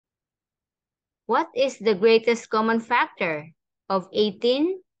What is the greatest common factor of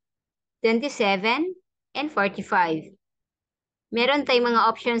 18, 27, and 45? Meron tayong mga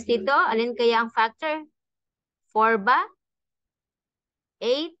options dito. Alin kaya ang factor? 4 ba?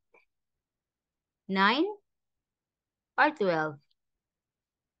 8, 9, or 12?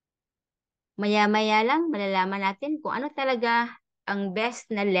 Maya-maya lang, malalaman natin kung ano talaga ang best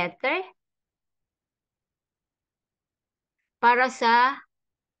na letter para sa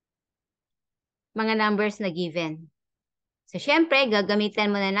mga numbers na given. So, syempre, gagamitan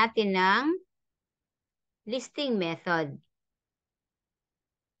muna natin ng listing method.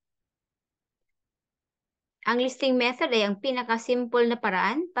 Ang listing method ay ang pinaka-simple na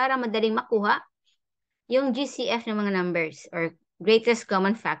paraan para madaling makuha yung GCF ng mga numbers or greatest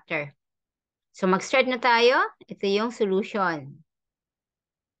common factor. So, mag-start na tayo. Ito yung solution.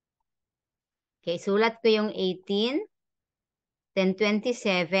 Okay, sulat ko yung 18, then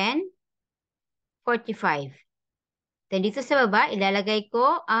 27, 45. Then dito sa baba, ilalagay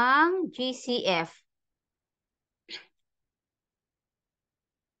ko ang GCF.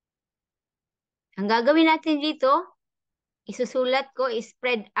 Ang gagawin natin dito, isusulat ko,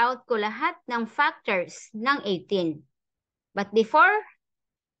 spread out ko lahat ng factors ng 18. But before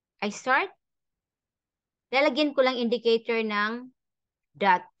I start, lalagyan ko lang indicator ng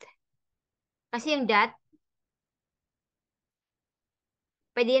dot. Kasi yung dot,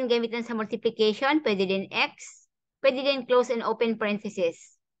 pwede yan gamitin sa multiplication, pwede din X, pwede din close and open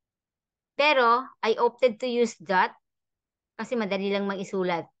parenthesis. Pero, I opted to use dot kasi madali lang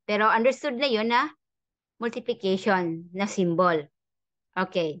mag-isulat. Pero understood na yun na multiplication na symbol.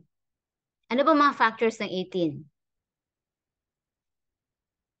 Okay. Ano ba mga factors ng 18?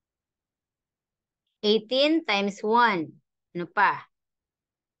 18 times 1. Ano pa?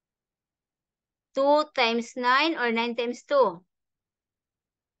 2 times 9 or 9 times 2?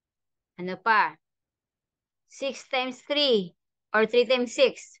 Ano pa? 6 times 3 or 3 times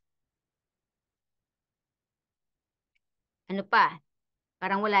 6? Ano pa?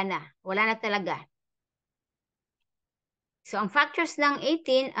 Parang wala na. Wala na talaga. So, ang factors ng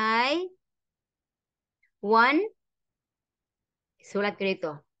 18 ay 1, sulat ko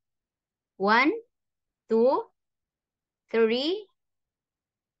dito. 1, 2, 3,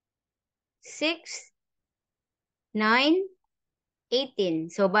 6, 9, 18.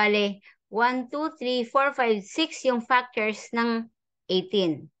 So, bale, 1, 2, 3, 4, 5, 6 yung factors ng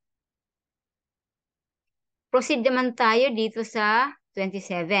 18. Proceed naman tayo dito sa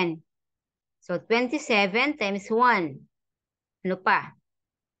 27. So, 27 times 1. Ano pa?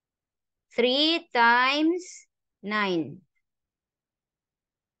 3 times 9.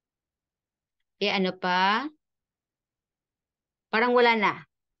 Eh, ano pa? Parang wala na.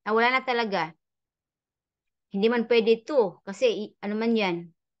 Wala na talaga. Hindi man pwede 2 kasi ano man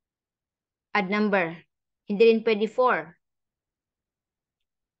yan? Add number. Hindi rin pwede 4.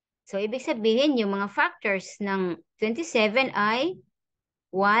 So, ibig sabihin, yung mga factors ng 27 ay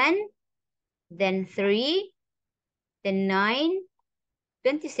 1, then 3, then 9,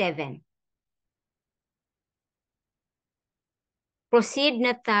 27. Proceed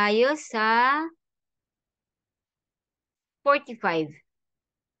na tayo sa 45.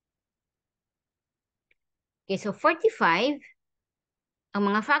 Okay, so 45, ang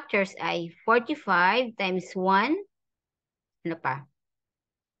mga factors ay 45 times 1, ano pa?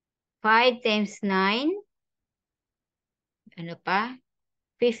 5 times 9, ano pa?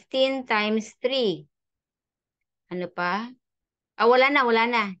 15 times 3, ano pa? Wala na, wala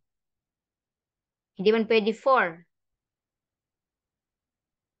na. Hindi man pwede 4.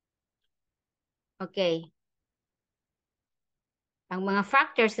 Okay. Ang mga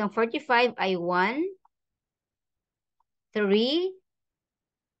factors ng 45 ay 1, 3,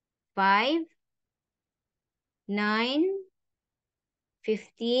 5, 9,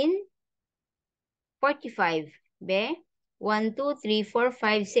 15, 45. Be? 1, 2, 3, 4,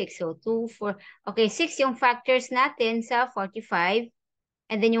 5, 6. So, 2, 4. Okay, 6 yung factors natin sa 45.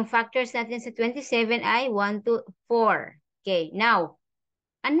 And then yung factors natin sa 27 ay 1, 2, 4. Okay, now,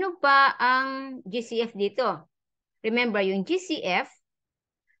 ano ba ang GCF dito? Remember, yung GCF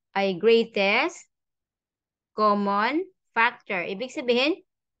ay greatest common factor. Ibig sabihin,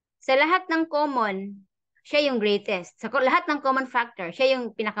 sa lahat ng common, siya yung greatest. Sa lahat ng common factor, siya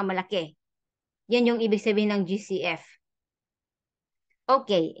yung pinakamalaki. Yan yung ibig sabihin ng GCF.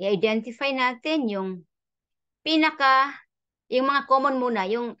 Okay, i-identify natin yung yung mga common muna.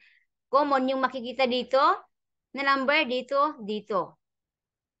 Yung common, yung makikita dito, na number dito, dito.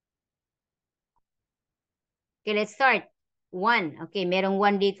 Okay, let's start. 1. Okay, merong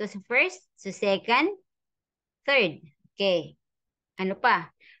 1 dito sa first, sa second, third. Okay. Ano pa?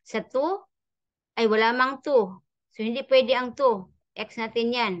 Sa 2, Ay, wala mang 2. So, hindi pwede ang 2. X natin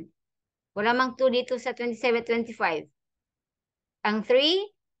yan. Wala mang 2 dito sa 27, 25. Ang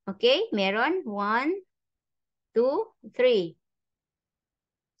 3, okay, meron. 1, 2, 3.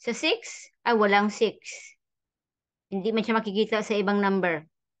 Sa 6, ay walang 6. Hindi man siya makikita sa ibang number.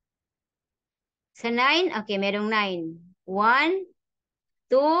 Sa 9, okay, merong 9. 1,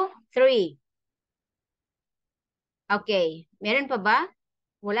 2, 3. Okay, meron pa ba?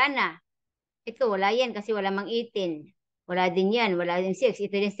 Wala na. Ito, wala yan kasi wala mang 18. Wala din yan, wala din 6.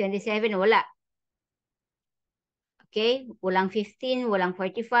 Ito din 27, wala. Okay, walang 15, walang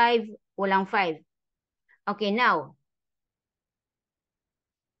 45, walang 5. Okay, now,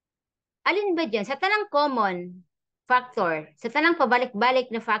 alin ba dyan? Sa tanang common factor, sa tanang pabalik-balik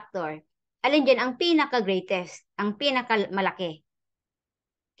na factor, alin dyan ang pinaka-greatest, ang pinaka-malaki?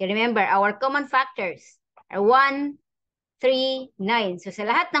 Okay, remember, our common factors are 1, 3, 9. So, sa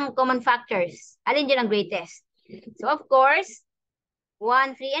lahat ng common factors, alin dyan ang greatest? So, of course,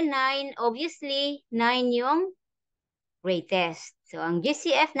 1, 3, and 9, obviously, 9 yung greatest. So, ang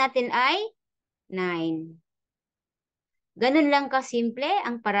GCF natin ay 9. Ganun lang kasimple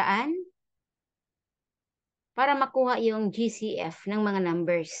ang paraan para makuha yung GCF ng mga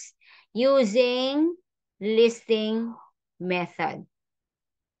numbers using listing method.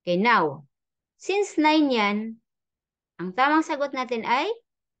 Okay, now, since 9 yan, ang tamang sagot natin ay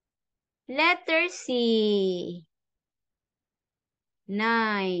letter C.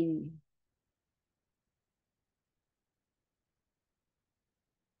 9.